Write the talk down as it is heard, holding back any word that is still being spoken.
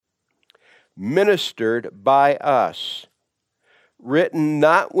ministered by us, written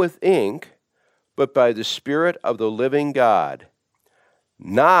not with ink, but by the Spirit of the living God,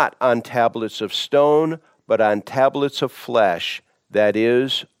 not on tablets of stone, but on tablets of flesh, that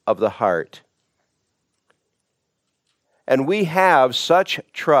is, of the heart. And we have such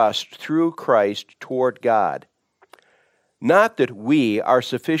trust through Christ toward God. Not that we are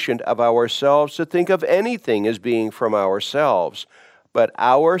sufficient of ourselves to think of anything as being from ourselves, but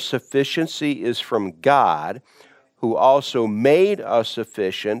our sufficiency is from God, who also made us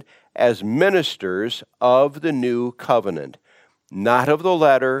sufficient as ministers of the new covenant, not of the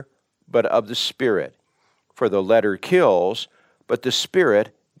letter, but of the Spirit. For the letter kills, but the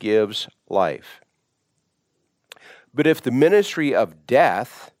Spirit gives life. But if the ministry of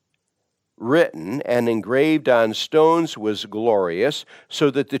death, written and engraved on stones, was glorious,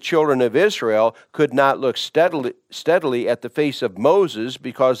 so that the children of Israel could not look steadily at the face of Moses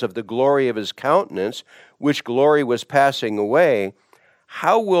because of the glory of his countenance, which glory was passing away,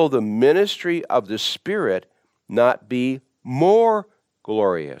 how will the ministry of the Spirit not be more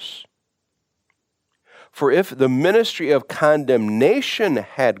glorious? For if the ministry of condemnation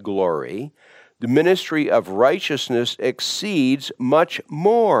had glory, the ministry of righteousness exceeds much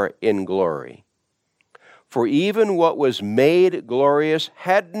more in glory. For even what was made glorious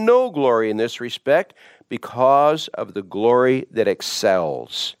had no glory in this respect, because of the glory that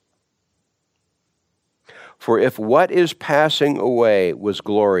excels. For if what is passing away was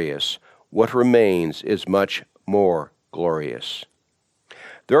glorious, what remains is much more glorious.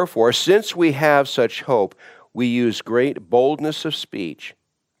 Therefore, since we have such hope, we use great boldness of speech,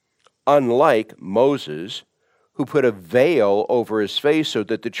 unlike Moses, who put a veil over his face so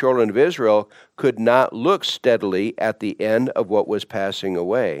that the children of Israel could not look steadily at the end of what was passing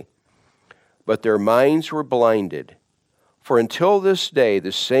away. But their minds were blinded. For until this day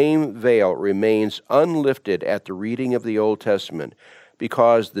the same veil remains unlifted at the reading of the Old Testament,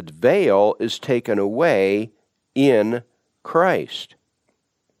 because the veil is taken away in Christ.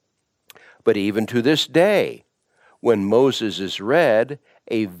 But even to this day, when Moses is read,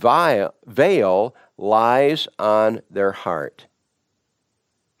 a veil lies on their heart.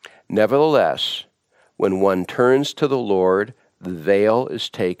 Nevertheless, when one turns to the Lord, the veil is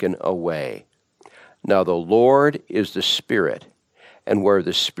taken away. Now the Lord is the Spirit, and where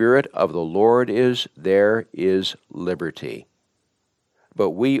the Spirit of the Lord is, there is liberty.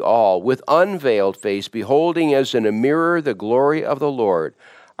 But we all, with unveiled face, beholding as in a mirror the glory of the Lord,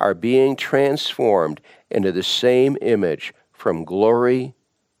 are being transformed into the same image from glory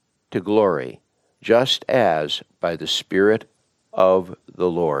to glory, just as by the Spirit of the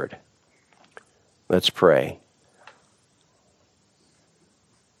Lord. Let's pray.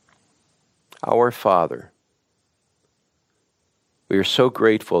 Our Father, we are so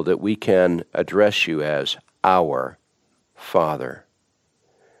grateful that we can address you as our Father.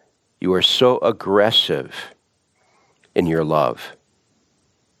 You are so aggressive in your love,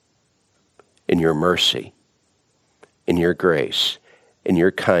 in your mercy, in your grace, in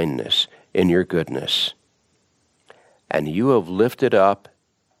your kindness, in your goodness. And you have lifted up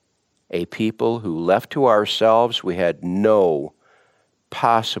a people who, left to ourselves, we had no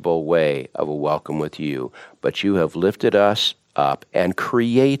possible way of a welcome with you, but you have lifted us up and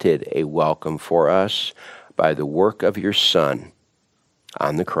created a welcome for us by the work of your Son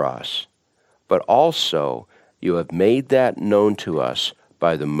on the cross. But also, you have made that known to us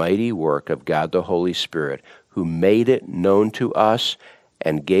by the mighty work of God the Holy Spirit, who made it known to us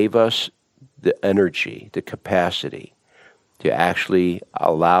and gave us the energy, the capacity to actually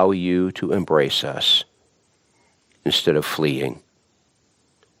allow you to embrace us instead of fleeing.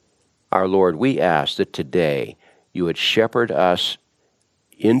 Our Lord, we ask that today you would shepherd us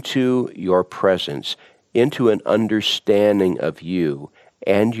into your presence, into an understanding of you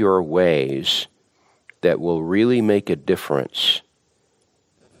and your ways that will really make a difference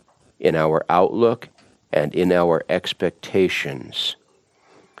in our outlook and in our expectations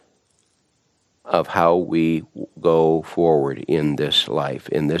of how we go forward in this life,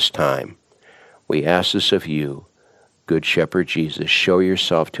 in this time. We ask this of you, Good Shepherd Jesus. Show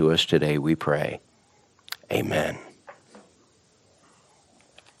yourself to us today, we pray. Amen.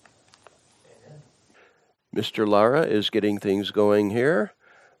 Mr. Lara is getting things going here.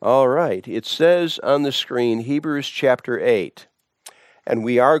 All right. It says on the screen, Hebrews chapter 8. And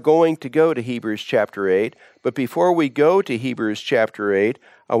we are going to go to Hebrews chapter 8. But before we go to Hebrews chapter 8,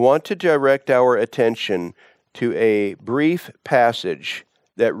 I want to direct our attention to a brief passage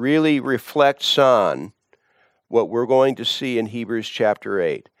that really reflects on what we're going to see in Hebrews chapter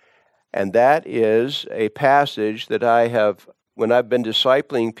 8. And that is a passage that I have, when I've been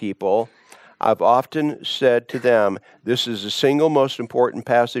discipling people, I've often said to them, this is the single most important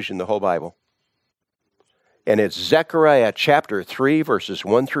passage in the whole Bible. And it's Zechariah chapter 3, verses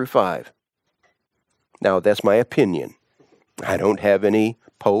 1 through 5. Now, that's my opinion. I don't have any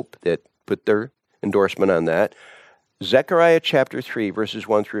pope that put their endorsement on that. Zechariah chapter 3, verses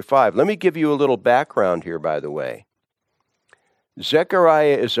 1 through 5. Let me give you a little background here, by the way.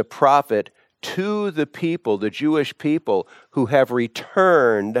 Zechariah is a prophet to the people, the Jewish people, who have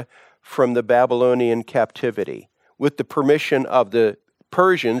returned from the Babylonian captivity with the permission of the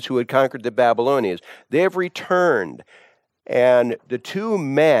Persians who had conquered the Babylonians. They have returned. And the two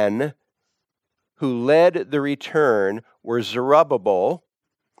men who led the return were Zerubbabel,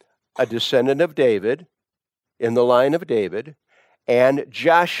 a descendant of David, in the line of David, and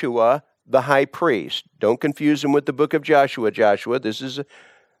Joshua, the high priest. Don't confuse him with the book of Joshua. This is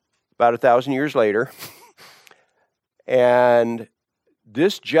about 1,000 years later. And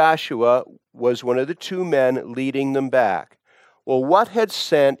this Joshua was one of the two men leading them back. Well, what had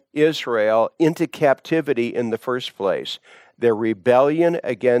sent Israel into captivity in the first place? Their rebellion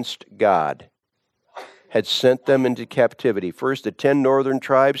against God had sent them into captivity. First, the 10 northern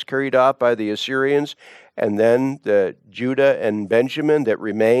tribes carried off by the Assyrians, and then the Judah and Benjamin that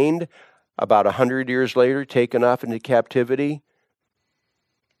remained, about 100 years later, taken off into captivity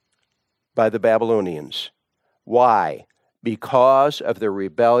by the Babylonians. Why? Because of their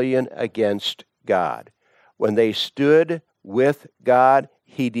rebellion against God. When they stood with God,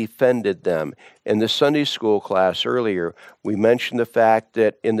 He defended them. In the Sunday school class earlier, we mentioned the fact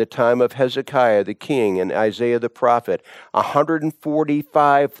that in the time of Hezekiah the king and Isaiah the prophet,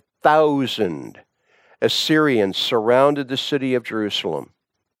 145,000 Assyrians surrounded the city of Jerusalem.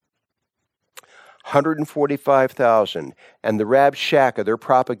 145,000. And the Rabshakeh, their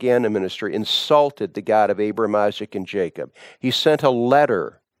propaganda minister, insulted the God of Abraham, Isaac, and Jacob. He sent a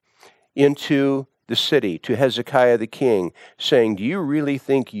letter into the city to Hezekiah the king saying, do you really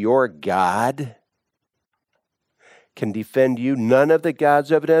think your God can defend you? None of the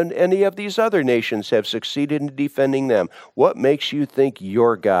gods of any of these other nations have succeeded in defending them. What makes you think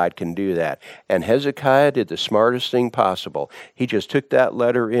your God can do that? And Hezekiah did the smartest thing possible. He just took that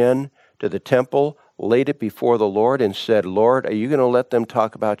letter in to the temple, laid it before the Lord, and said, Lord, are you going to let them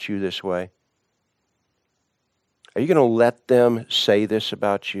talk about you this way? Are you going to let them say this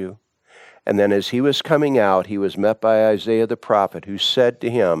about you? And then as he was coming out, he was met by Isaiah the prophet, who said to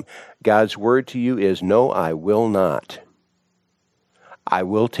him, God's word to you is, no, I will not. I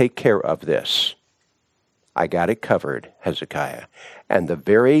will take care of this. I got it covered, Hezekiah. And the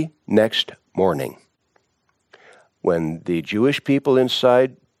very next morning, when the Jewish people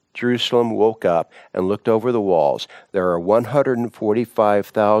inside Jerusalem woke up and looked over the walls, there are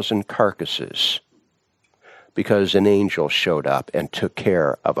 145,000 carcasses, because an angel showed up and took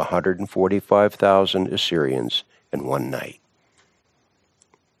care of 145,000 Assyrians in one night.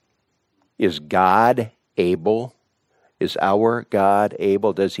 Is God able? Is our God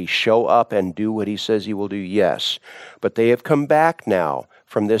able? Does He show up and do what He says He will do? Yes. But they have come back now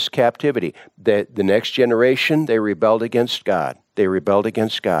from this captivity. The next generation, they rebelled against God. They rebelled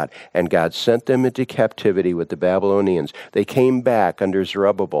against God, and God sent them into captivity with the Babylonians. They came back under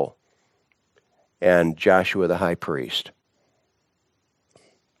Zerubbabel and Joshua the high priest.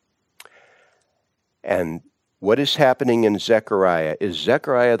 And what is happening in Zechariah is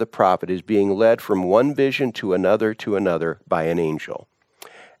Zechariah the prophet is being led from one vision to another by an angel.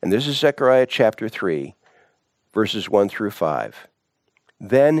 And this is Zechariah chapter 3, verses 1 through 5.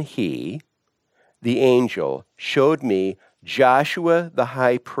 Then he, the angel, showed me Joshua the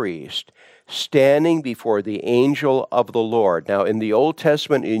high priest standing before the angel of the Lord. Now, in the Old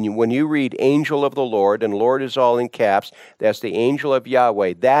Testament, when you read angel of the Lord, and Lord is all in caps, that's the angel of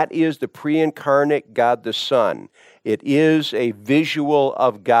Yahweh. That is the pre-incarnate God the Son. It is a visual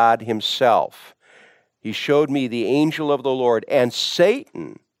of God Himself. He showed me the angel of the Lord, and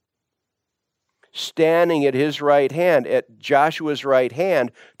Satan standing at his right hand, at Joshua's right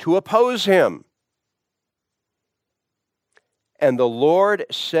hand, to oppose him. And the Lord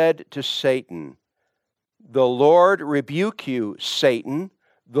said to Satan, the Lord rebuke you, Satan.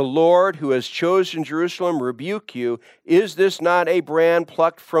 The Lord who has chosen Jerusalem rebuke you. Is this not a brand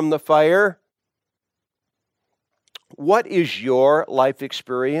plucked from the fire? What is your life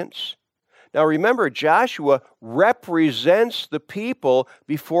experience? Now remember, Joshua represents the people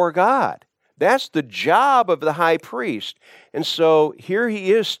before God. That's the job of the high priest. And so here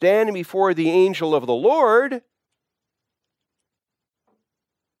he is standing before the angel of the Lord,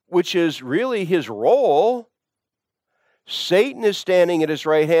 which is really his role, Satan is standing at his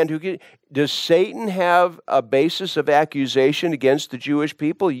right hand. Does Satan have a basis of accusation against the Jewish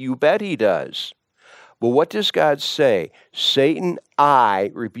people? You bet he does. But what does God say? Satan,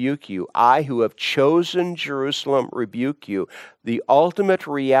 I rebuke you. I who have chosen Jerusalem rebuke you. The ultimate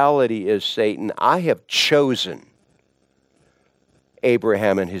reality is, Satan, I have chosen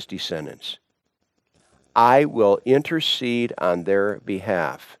Abraham and his descendants. I will intercede on their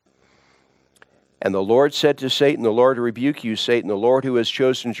behalf. And the Lord said to Satan, the Lord rebuke you, Satan, the Lord who has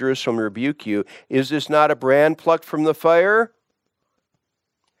chosen Jerusalem rebuke you. Is this not a brand plucked from the fire?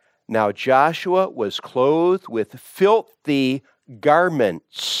 Now Joshua was clothed with filthy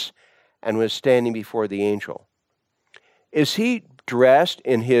garments and was standing before the angel. Is he dressed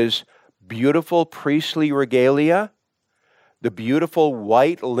in his beautiful priestly regalia? The beautiful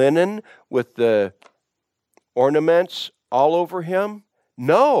white linen with the ornaments all over him?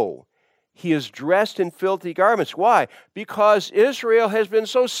 No. He is dressed in filthy garments. Why? Because Israel has been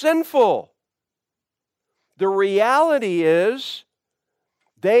so sinful. The reality is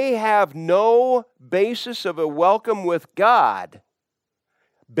they have no basis of a welcome with God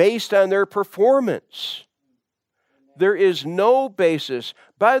based on their performance. There is no basis.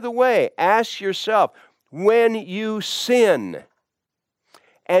 By the way, ask yourself, when you sin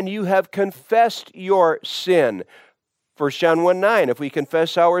and you have confessed your sin, 1 John 1:9, if we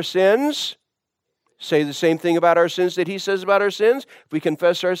confess our sins, say the same thing about our sins that he says about our sins. If we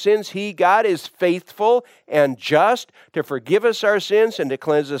confess our sins, he, God, is faithful and just to forgive us our sins and to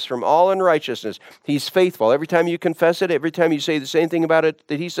cleanse us from all unrighteousness. He's faithful. Every time you confess it, every time you say the same thing about it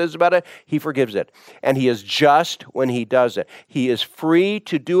that he says about it, he forgives it. And he is just when he does it. He is free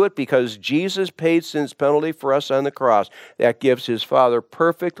to do it because Jesus paid sin's penalty for us on the cross. That gives his Father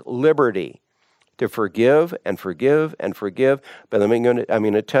perfect liberty to forgive and forgive and forgive. But I'm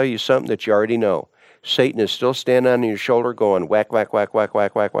going to tell you something that you already know. Satan is still standing on your shoulder going whack, whack, whack, whack,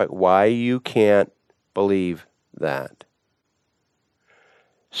 whack, whack, whack. Why you can't believe that?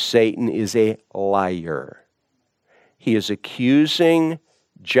 Satan is a liar. He is accusing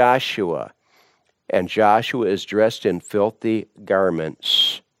Joshua, and Joshua is dressed in filthy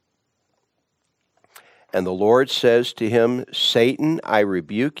garments. And the Lord says to him, Satan, I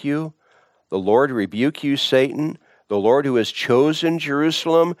rebuke you. The Lord rebuke you, Satan. The Lord who has chosen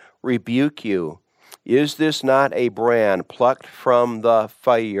Jerusalem rebuke you. Is this not a brand plucked from the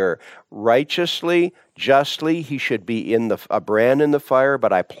fire? Righteously, justly, he should be a brand in the fire,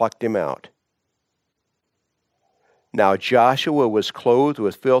 but I plucked him out. Now Joshua was clothed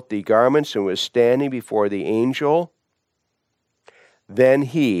with filthy garments and was standing before the angel. Then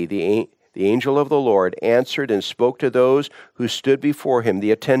he, the angel of the Lord, answered and spoke to those who stood before him,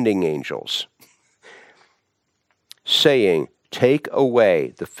 the attending angels, saying, Take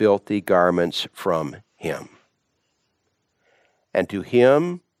away the filthy garments from him. And to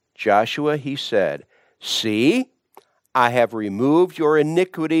him, Joshua, he said, See, I have removed your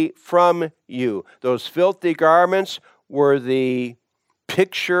iniquity from you. Those filthy garments were the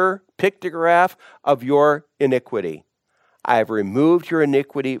pictograph of your iniquity. I have removed your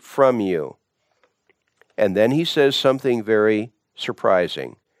iniquity from you. And then he says something very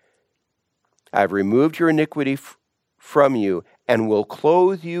surprising. I have removed your iniquity from you and will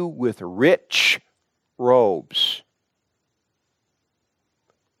clothe you with rich robes.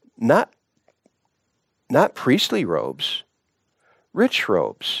 Not priestly robes, rich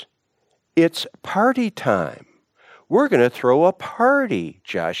robes. It's party time. We're going to throw a party,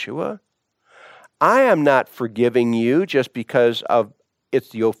 Joshua. I am not forgiving you just because it's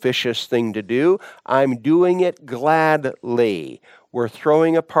the officious thing to do. I'm doing it gladly. We're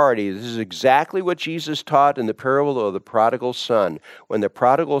throwing a party. This is exactly what Jesus taught in the parable of the prodigal son. When the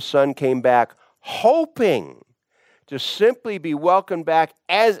prodigal son came back hoping to simply be welcomed back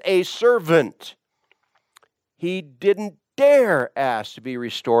as a servant, he didn't dare ask to be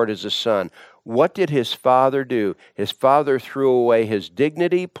restored as a son. What did his father do? His father threw away his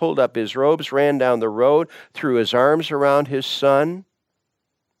dignity, pulled up his robes, ran down the road, threw his arms around his son,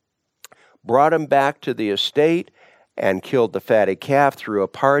 brought him back to the estate, and killed the fatted calf, threw a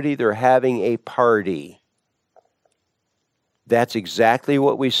party. They're having a party. That's exactly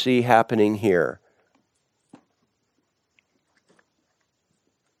what we see happening here.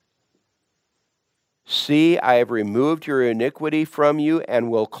 See, I have removed your iniquity from you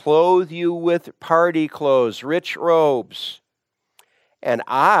and will clothe you with party clothes, rich robes. And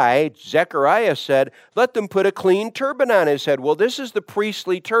Zechariah said, let them put a clean turban on his head. Well, this is the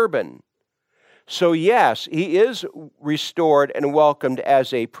priestly turban. So yes, he is restored and welcomed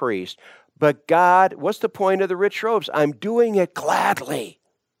as a priest. But God, what's the point of the rich robes? I'm doing it gladly.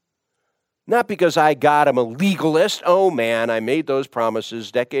 Not because I God, I'm a legalist. Oh man, I made those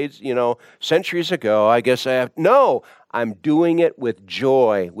promises decades, centuries ago. I guess I have. No, I'm doing it with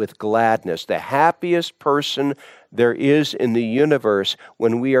joy, with gladness. The happiest person there is in the universe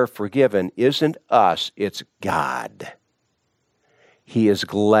when we are forgiven isn't us, it's God. He is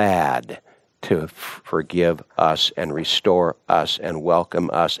glad to forgive us and restore us and welcome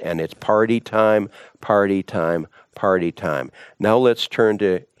us. And it's party time, party time, party time. Now let's turn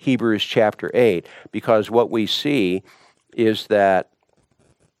to Hebrews chapter 8, because what we see is that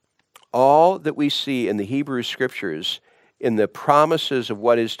all that we see in the Hebrew Scriptures, in the promises of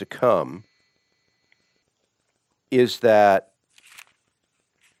what is to come, is that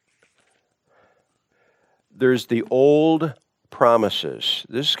there's the old promises.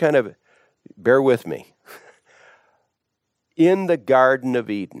 This is kind of, bear with me. In the Garden of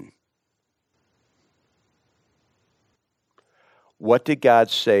Eden, what did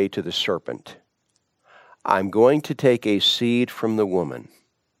God say to the serpent? I'm going to take a seed from the woman,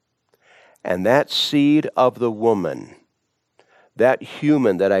 and that seed of the woman, that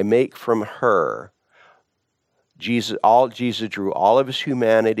human that I make from her, Jesus drew all of his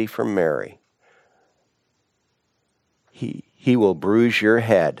humanity from Mary. He will bruise your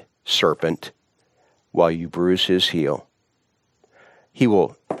head, serpent, while you bruise his heel. He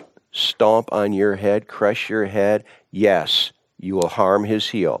will stomp on your head, crush your head. Yes, you will harm his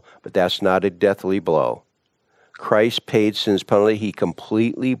heel, but that's not a deathly blow. Christ paid sin's penalty. He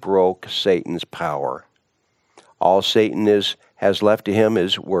completely broke Satan's power. All Satan has left to him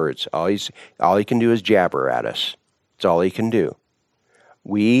is words. All he can do is jabber at us. That's all he can do.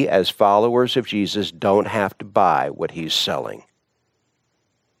 We, as followers of Jesus, don't have to buy what he's selling.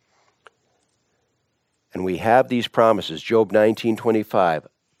 And we have these promises. Job 19:25.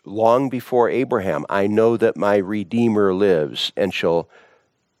 Long before Abraham, I know that my Redeemer lives and shall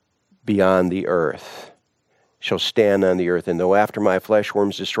be on the earth. Shall stand on the earth. And though after my flesh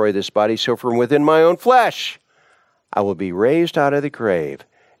worms destroy this body, so from within my own flesh I will be raised out of the grave,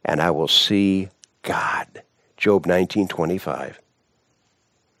 and I will see God. Job 19:25.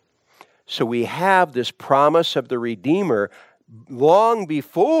 So we have this promise of the Redeemer long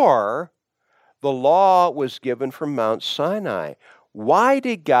before the law was given from Mount Sinai. Why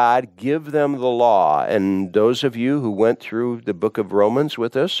did God give them the law? And those of you who went through the book of Romans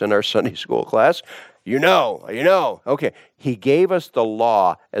with us in our Sunday school class, you know. Okay, he gave us the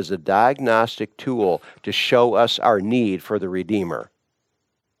law as a diagnostic tool to show us our need for the Redeemer.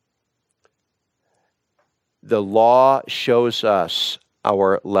 The law shows us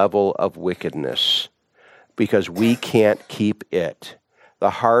our level of wickedness because we can't keep it. The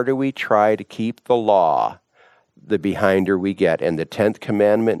harder we try to keep the law, the behinder we get. And the 10th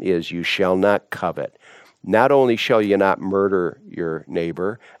commandment is, you shall not covet. Not only shall you not murder your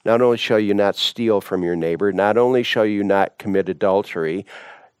neighbor, not only shall you not steal from your neighbor, not only shall you not commit adultery,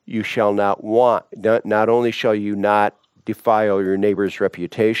 you shall not not only shall you not defile your neighbor's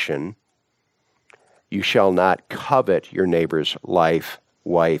reputation, you shall not covet your neighbor's life,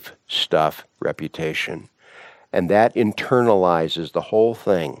 wife, stuff, reputation. And that internalizes the whole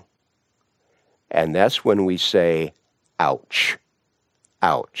thing. And that's when we say, ouch,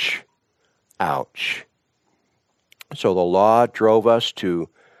 ouch, ouch. So the law drove us to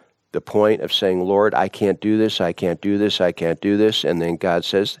the point of saying, Lord, I can't do this, I can't do this, I can't do this. And then God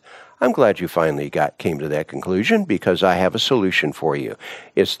says, I'm glad you finally came to that conclusion because I have a solution for you.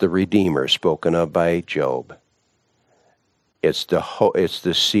 It's the Redeemer spoken of by Job. It's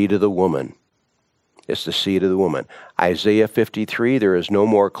the seed of the woman. It's the seed of the woman. Isaiah 53, there is no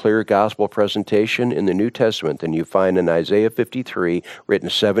more clear gospel presentation in the New Testament than you find in Isaiah 53, written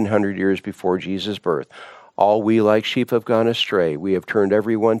 700 years before Jesus' birth. All we like sheep have gone astray. We have turned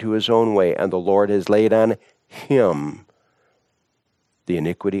everyone to his own way, and the Lord has laid on him the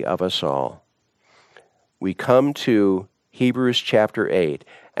iniquity of us all. We come to Hebrews chapter 8,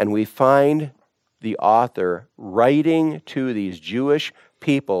 and we find the author writing to these Jewish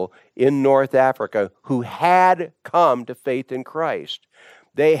people in North Africa who had come to faith in Christ.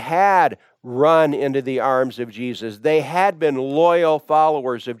 They had run into the arms of Jesus. They had been loyal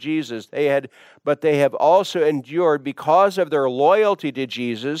followers of Jesus. But they have also endured, because of their loyalty to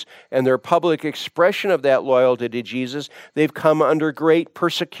Jesus and their public expression of that loyalty to Jesus, they've come under great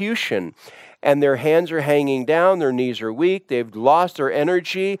persecution. And their hands are hanging down, their knees are weak, they've lost their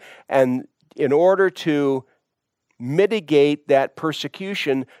energy, and in order to mitigate that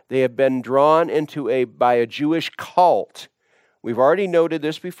persecution, they have been drawn into by a Jewish cult. We've already noted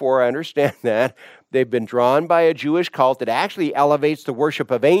this before, I understand that. They've been drawn by a Jewish cult that actually elevates the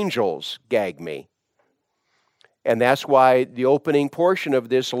worship of angels, gag me. And that's why the opening portion of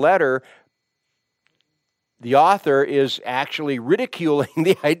this letter the author is actually ridiculing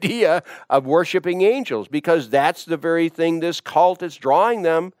the idea of worshiping angels, because that's the very thing this cult that's drawing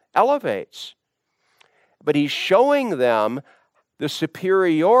them elevates. But he's showing them the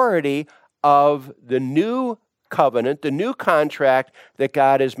superiority of the new covenant, the new contract that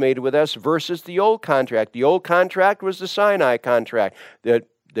God has made with us versus the old contract. The old contract was the Sinai contract. The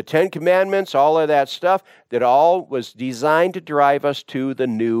Ten Commandments, all of that stuff, that all was designed to drive us to the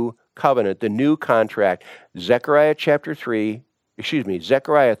new covenant, the new contract. Zechariah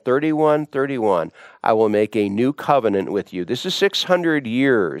 31:31. I will make a new covenant with you. This is 600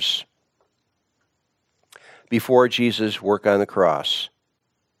 years before Jesus' work on the cross.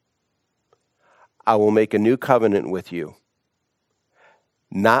 I will make a new covenant with you,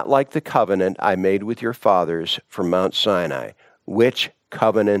 not like the covenant I made with your fathers from Mount Sinai, which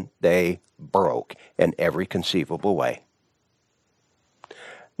covenant they broke in every conceivable way.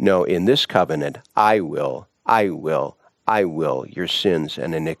 No, in this covenant, I will your sins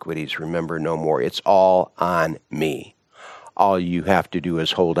and iniquities remember no more. It's all on me. All you have to do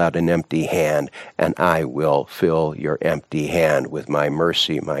is hold out an empty hand, and I will fill your empty hand with my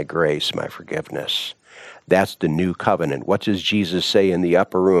mercy, my grace, my forgiveness. That's the new covenant. What does Jesus say in the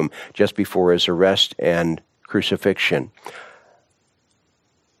upper room just before his arrest and crucifixion?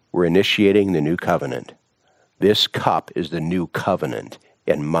 We're initiating the new covenant. This cup is the new covenant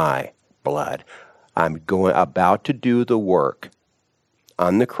in my blood. I'm about to do the work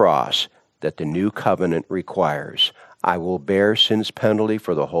on the cross that the new covenant requires. I will bear sin's penalty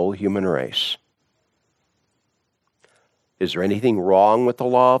for the whole human race. Is there anything wrong with the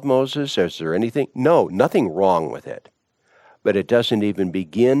law of Moses? Is there anything? No, nothing wrong with it. But it doesn't even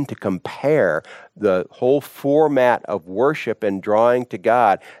begin to compare the whole format of worship and drawing to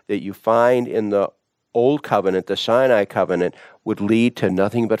God that you find in the Old Covenant, the Sinai Covenant, would lead to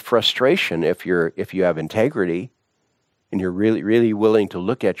nothing but frustration if you have integrity and you're really willing to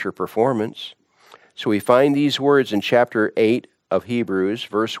look at your performance. So we find these words in chapter 8 of Hebrews,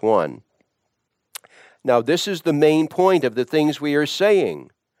 verse 1. Now this is the main point of the things we are saying.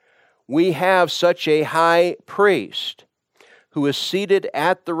 We have such a high priest who is seated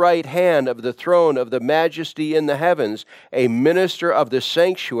at the right hand of the throne of the majesty in the heavens, a minister of the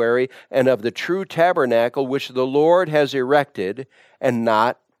sanctuary and of the true tabernacle which the Lord has erected, and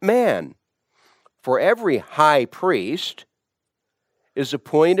not man. For every high priest is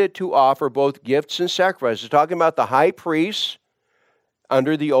appointed to offer both gifts and sacrifices. Talking about the high priests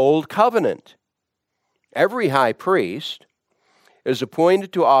under the old covenant. Every high priest is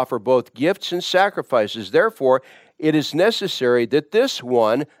appointed to offer both gifts and sacrifices. Therefore, it is necessary that this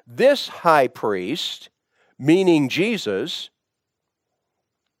high priest, meaning Jesus,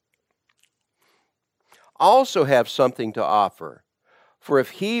 also have something to offer. For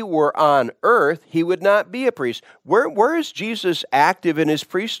if he were on earth, he would not be a priest. Where is Jesus active in his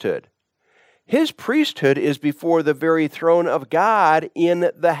priesthood? His priesthood is before the very throne of God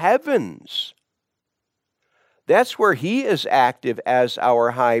in the heavens. That's where he is active as our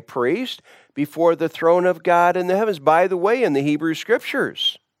high priest, before the throne of God in the heavens. By the way, in the Hebrew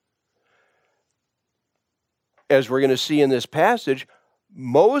Scriptures, as we're going to see in this passage,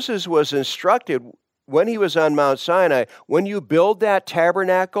 Moses was instructed when he was on Mount Sinai, when you build that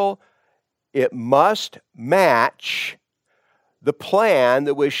tabernacle, it must match the plan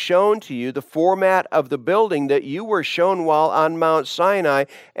that was shown to you, the format of the building that you were shown while on Mount Sinai.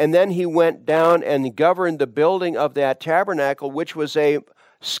 And then he went down and governed the building of that tabernacle, which was a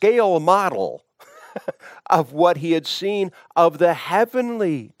scale model of what he had seen of the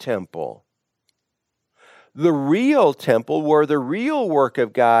heavenly temple. The real temple, where the real work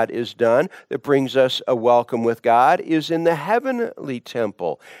of God is done, that brings us a welcome with God, is in the heavenly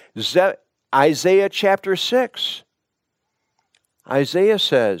temple. Isaiah chapter 6. Isaiah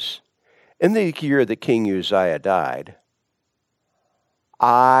says, in the year that King Uzziah died,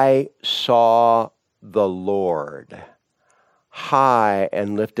 I saw the Lord high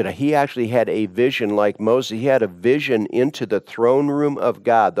and lifted up. He actually had a vision like Moses. He had a vision into the throne room of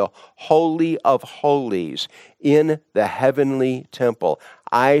God, the Holy of Holies, in the heavenly temple.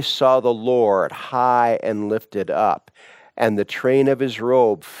 I saw the Lord high and lifted up, and the train of his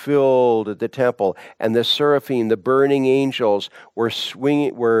robe filled the temple, and the seraphim, the burning angels, were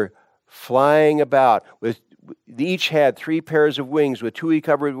flying about. Each had 3 pairs of wings. With 2 he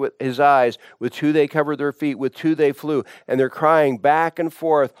covered with his eyes. With 2 they covered their feet. With 2 they flew. And they're crying back and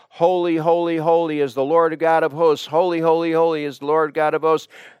forth, Holy, holy, holy is the Lord God of hosts. Holy, holy, holy is the Lord God of hosts.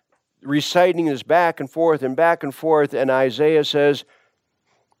 Reciting this back and forth and back and forth. And Isaiah says,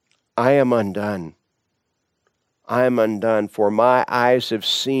 I am undone. I am undone, for my eyes have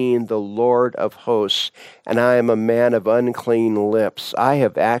seen the Lord of hosts, and I am a man of unclean lips. I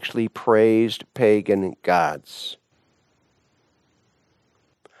have actually praised pagan gods.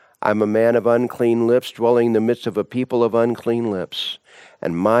 I'm a man of unclean lips, dwelling in the midst of a people of unclean lips,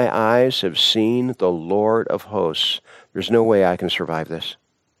 and my eyes have seen the Lord of hosts. There's no way I can survive this.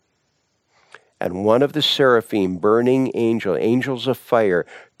 And one of the seraphim, burning angels of fire,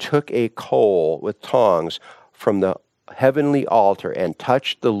 took a coal with tongs from the heavenly altar and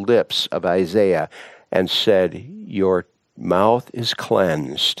touched the lips of Isaiah and said, "Your mouth is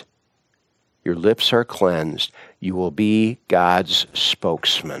cleansed. Your lips are cleansed. You will be God's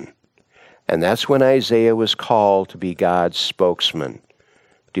spokesman." And that's when Isaiah was called to be God's spokesman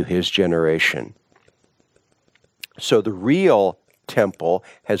to his generation. So the real temple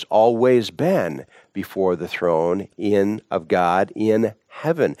has always been before the throne of God in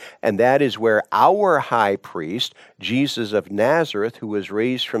heaven. And that is where our high priest, Jesus of Nazareth, who was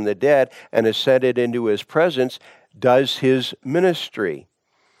raised from the dead and ascended into his presence, does his ministry.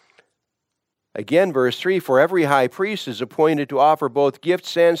 Again, verse 3, "For every high priest is appointed to offer both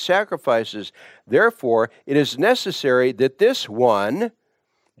gifts and sacrifices. Therefore, it is necessary that this one,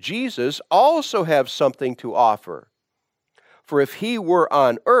 Jesus, also have something to offer. For if he were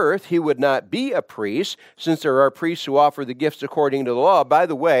on earth, he would not be a priest, since there are priests who offer the gifts according to the law." By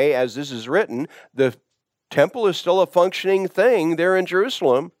the way, as this is written, the temple is still a functioning thing there in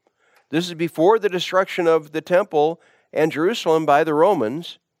Jerusalem. This is before the destruction of the temple and Jerusalem by the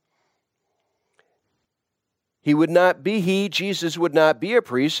Romans. Jesus would not be a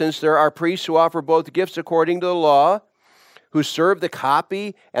priest, since there are priests who offer both gifts according to the law, who serve the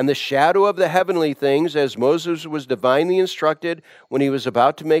copy and the shadow of the heavenly things, as Moses was divinely instructed when he was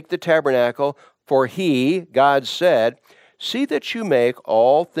about to make the tabernacle. For he, God, said, "See that you make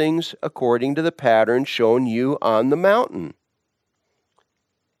all things according to the pattern shown you on the mountain."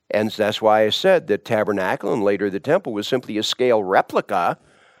 And that's why I said the tabernacle and later the temple was simply a scale replica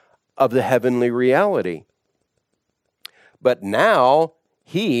of the heavenly reality. But now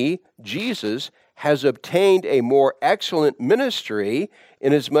he, Jesus, has obtained a more excellent ministry,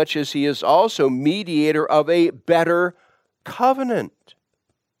 inasmuch as he is also mediator of a better covenant.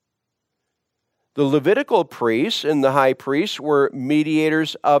 The Levitical priests and the high priests were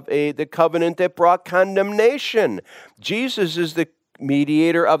mediators of the covenant that brought condemnation. Jesus is the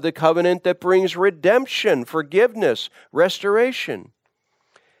mediator of the covenant that brings redemption, forgiveness, restoration.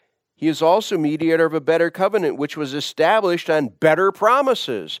 He is also mediator of a better covenant, which was established on better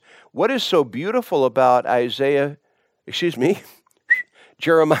promises. What is so beautiful about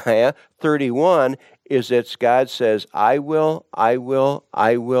Jeremiah 31 is that God says, I will.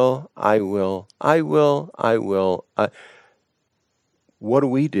 What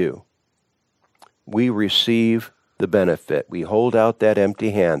do? We receive the benefit. We hold out that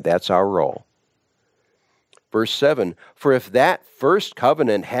empty hand. That's our role. Verse 7, "For if that first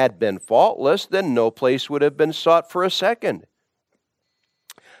covenant had been faultless, then no place would have been sought for a second.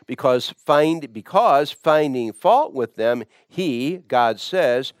 Because finding fault with them, he, God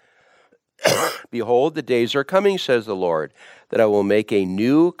says, Behold, the days are coming, says the Lord, that I will make a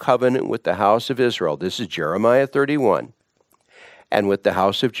new covenant with the house of Israel." This is Jeremiah 31. "And with the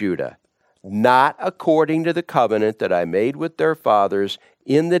house of Judah, not according to the covenant that I made with their fathers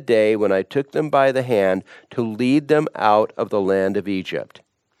in the day when I took them by the hand to lead them out of the land of Egypt,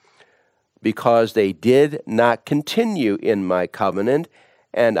 because they did not continue in my covenant,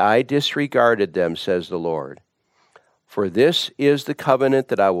 and I disregarded them, says the Lord. For this is the covenant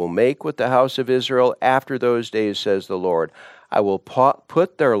that I will make with the house of Israel after those days, says the Lord. I will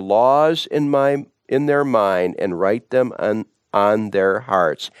put their laws in their mind and write them on their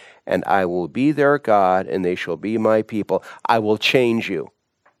hearts, and I will be their God, and they shall be my people. I will change you.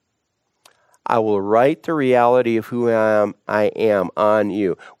 I will write the reality of who I am on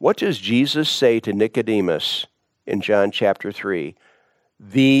you." What does Jesus say to Nicodemus in John chapter 3?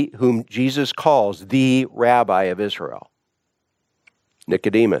 Whom Jesus calls the Rabbi of Israel.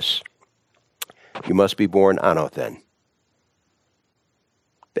 Nicodemus, you must be born anothen.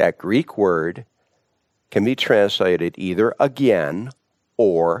 That Greek word can be translated either again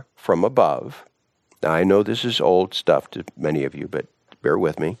or from above. Now, I know this is old stuff to many of you, but bear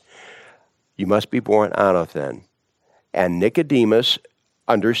with me. You must be born anothen. And Nicodemus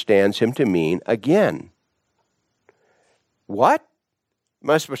understands him to mean again. What? Am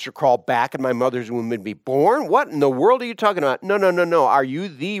I supposed to crawl back in my mother's womb and be born? What in the world are you talking about? No. Are you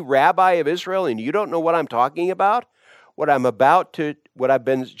the Rabbi of Israel and you don't know what I'm talking about? What I've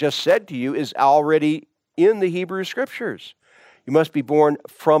been just said to you is already in the Hebrew Scriptures. You must be born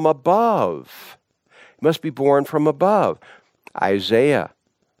from above. You must be born from above. Isaiah,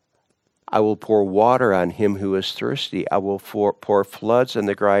 I will pour water on him who is thirsty. I will pour floods on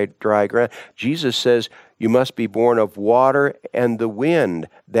the dry ground. Jesus says you must be born of water and the wind.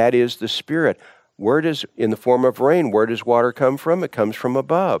 That is the Spirit. In the form of rain, where does water come from? It comes from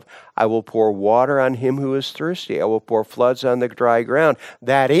above. I will pour water on him who is thirsty. I will pour floods on the dry ground.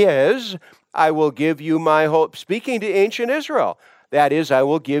 That is, I will give you my hope. Speaking to ancient Israel, that is, I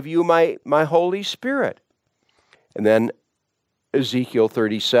will give you my Holy Spirit. And then Ezekiel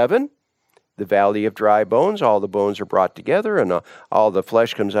 37, the valley of dry bones, all the bones are brought together and all the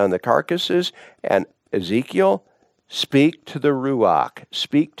flesh comes on the carcasses. And Ezekiel, speak to the Ruach,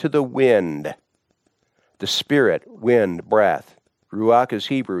 speak to the wind. The spirit, wind, breath. Ruach is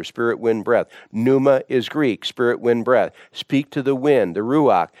Hebrew, spirit, wind, breath. Pneuma is Greek, spirit, wind, breath. Speak to the wind, the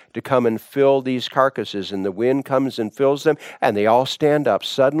Ruach, to come and fill these carcasses. And the wind comes and fills them, and they all stand up.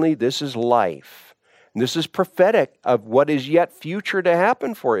 Suddenly, this is life. And this is prophetic of what is yet future to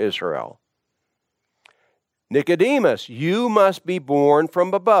happen for Israel. Nicodemus, you must be born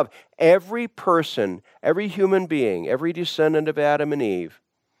from above. Every person, every human being, every descendant of Adam and Eve,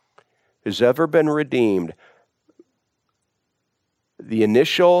 has ever been redeemed, the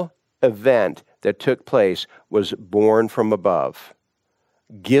initial event that took place was born from above,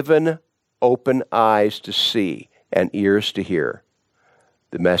 given open eyes to see and ears to hear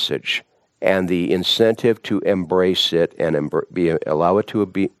the message, and the incentive to embrace it and allow it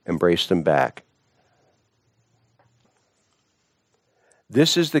to embrace them back.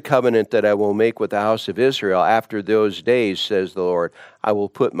 This is the covenant that I will make with the house of Israel after those days, says the Lord. I will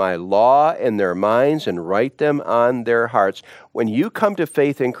put my law in their minds and write them on their hearts. When you come to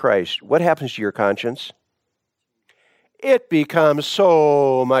faith in Christ, what happens to your conscience? It becomes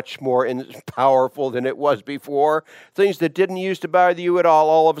so much more powerful than it was before. Things that didn't used to bother you at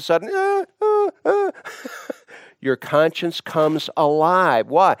all of a sudden, your conscience comes alive.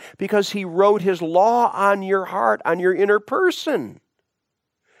 Why? Because he wrote his law on your heart, on your inner person.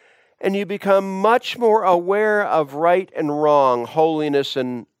 And you become much more aware of right and wrong, holiness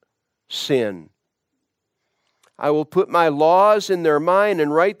and sin. I will put my laws in their mind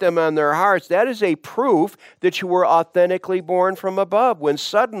and write them on their hearts. That is a proof that you were authentically born from above, when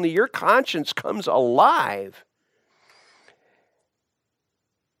suddenly your conscience comes alive.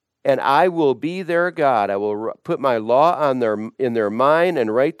 And I will be their God. I will put my law in their mind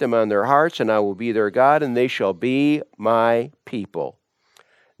and write them on their hearts, and I will be their God, and they shall be my people.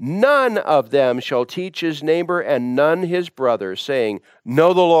 None of them shall teach his neighbor and none his brother, saying,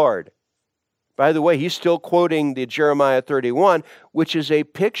 know the Lord. By the way, he's still quoting the Jeremiah 31, which is a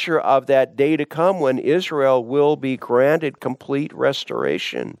picture of that day to come when Israel will be granted complete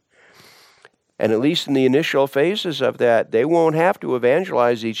restoration. And at least in the initial phases of that, they won't have to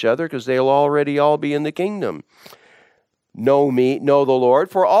evangelize each other because they'll already all be in the kingdom. Know me, know the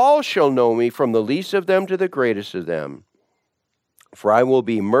Lord, for all shall know me, from the least of them to the greatest of them. For I will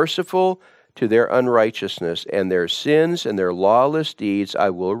be merciful to their unrighteousness, and their sins and their lawless deeds I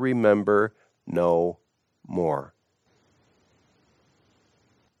will remember no more.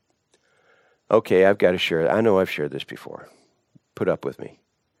 Okay, I've got to share it. I know I've shared this before. Put up with me.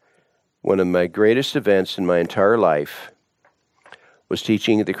 One of my greatest events in my entire life was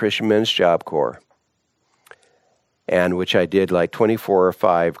teaching at the Christian Men's Job Corps, and which I did like 24 or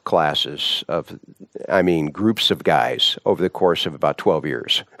 5 classes of, groups of guys over the course of about 12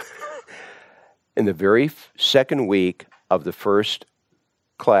 years. In the very second week of the first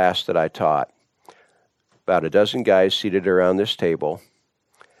class that I taught, about a dozen guys seated around this table.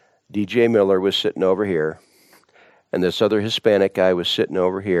 DJ Miller was sitting over here, and this other Hispanic guy was sitting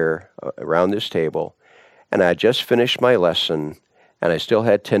over here around this table, and I had just finished my lesson, and I still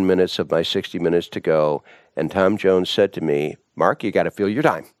had 10 minutes of my 60 minutes to go, and Tom Jones said to me, Mark, you got to fill your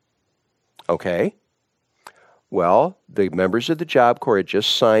time. Okay. Well, the members of the Job Corps had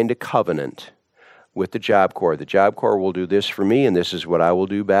just signed a covenant with the Job Corps. The Job Corps will do this for me, and this is what I will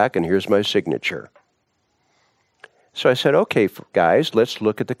do back, and here's my signature. So I said, okay, guys, let's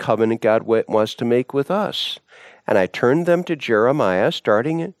look at the covenant God wants to make with us. And I turned them to Jeremiah,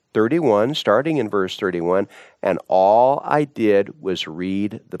 starting in verse 31, and all I did was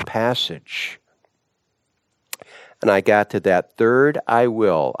read the passage. And I got to that third, I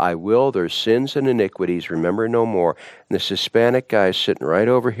will their sins and iniquities remember no more. And this Hispanic guy sitting right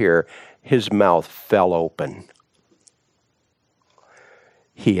over here, his mouth fell open.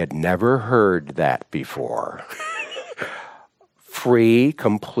 He had never heard that before. Free,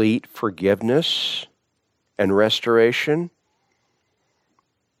 complete forgiveness and restoration.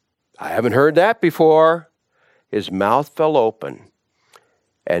 I haven't heard that before. His mouth fell open.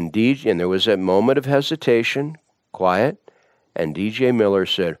 And there was a moment of hesitation, quiet, and D.J. Miller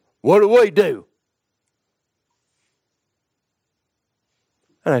said, "What do we do?"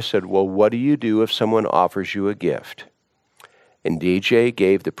 And I said, "Well, what do you do if someone offers you a gift?" And DJ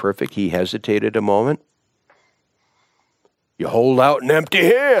gave the perfect, he hesitated a moment. "You hold out an empty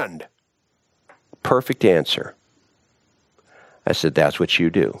hand." Perfect answer. I said, "That's what you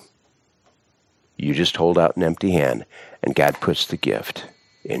do. You just hold out an empty hand, and God puts the gift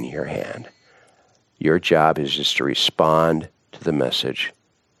in your hand. Your job is just to respond to the message."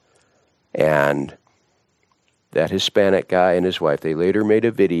 And that Hispanic guy and his wife, they later made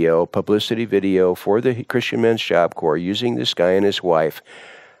a video, publicity video for the Christian Men's Job Corps using this guy and his wife.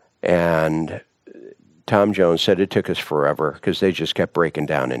 And Tom Jones said it took us forever because they just kept breaking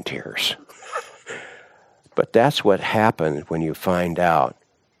down in tears. But that's what happened when you find out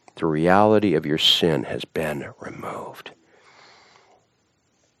the reality of your sin has been removed.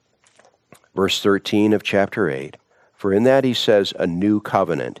 Verse 13 of chapter 8, "For in that he says a new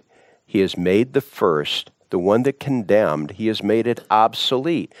covenant. He has made the first, the one that condemned, he has made it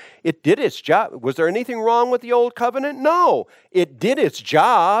obsolete." It did its job. Was there anything wrong with the old covenant? No. It did its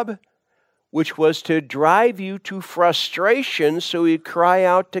job, which was to drive you to frustration so you'd cry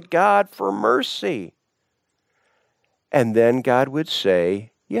out to God for mercy. And then God would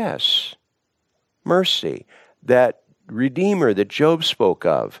say, yes, mercy. That Redeemer that Job spoke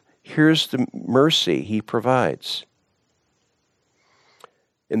of, here's the mercy he provides.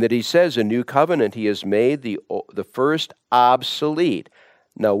 And that he says, a new covenant, he has made the first obsolete.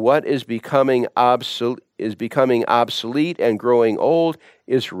 Now what is becoming obsolete and growing old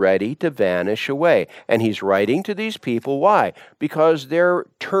is ready to vanish away. And he's writing to these people. Why? Because they're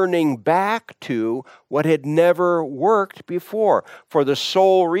turning back to what had never worked before, for the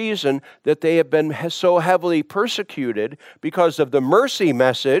sole reason that they have been so heavily persecuted because of the mercy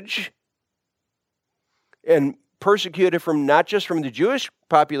message, and persecuted from not just from the Jewish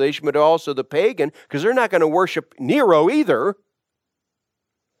population, but also the pagan, because they're not going to worship Nero either.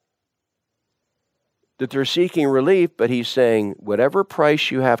 That they're seeking relief, but he's saying, whatever price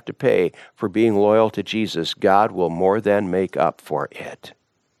you have to pay for being loyal to Jesus, God will more than make up for it.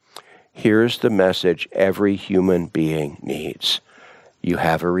 Here's the message every human being needs. You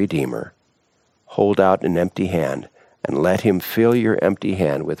have a Redeemer. Hold out an empty hand and let him fill your empty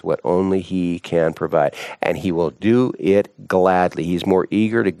hand with what only he can provide. And he will do it gladly. He's more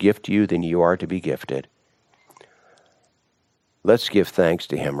eager to gift you than you are to be gifted. Let's give thanks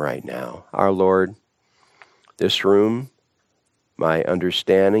to him right now. Our Lord, this room, my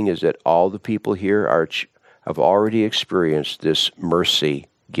understanding is that all the people here have already experienced this mercy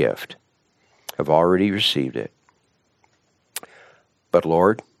gift, have already received it. But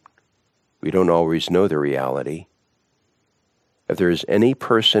Lord, we don't always know the reality. If there is any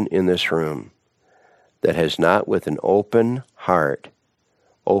person in this room that has not with an open heart,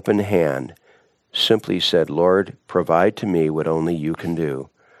 open hand, simply said, Lord, provide to me what only you can do,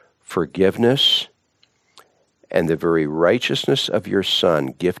 forgiveness and the very righteousness of your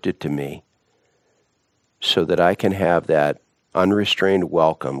Son gifted to me, so that I can have that unrestrained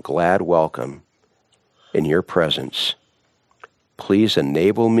welcome, glad welcome in your presence. Please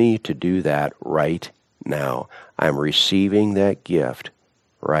enable me to do that right now. I'm receiving that gift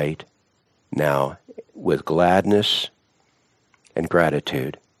right now with gladness and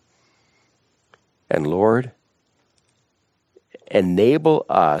gratitude. And Lord, enable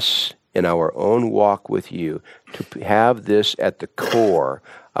us in our own walk with you to have this at the core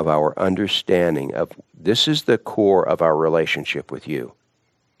of our understanding of this is the core of our relationship with you.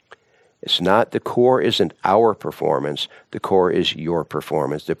 It's not, the core isn't our performance, the core is your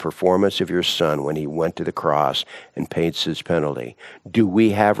performance, the performance of your Son when he went to the cross and paid his penalty. Do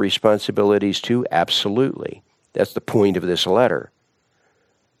we have responsibilities too? Absolutely. That's the point of this letter.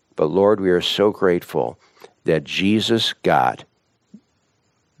 But Lord, we are so grateful that Jesus got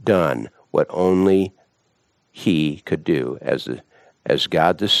done what only he could do as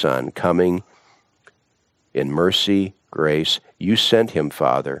God the Son, coming in mercy, grace. You sent him,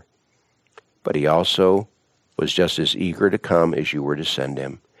 Father, but he also was just as eager to come as you were to send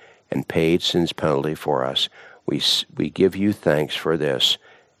him and paid sin's penalty for us. We give you thanks for this.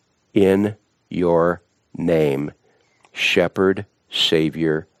 In your name, Shepherd,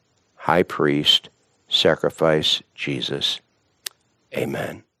 Savior, High Priest, Sacrifice, Jesus.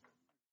 Amen.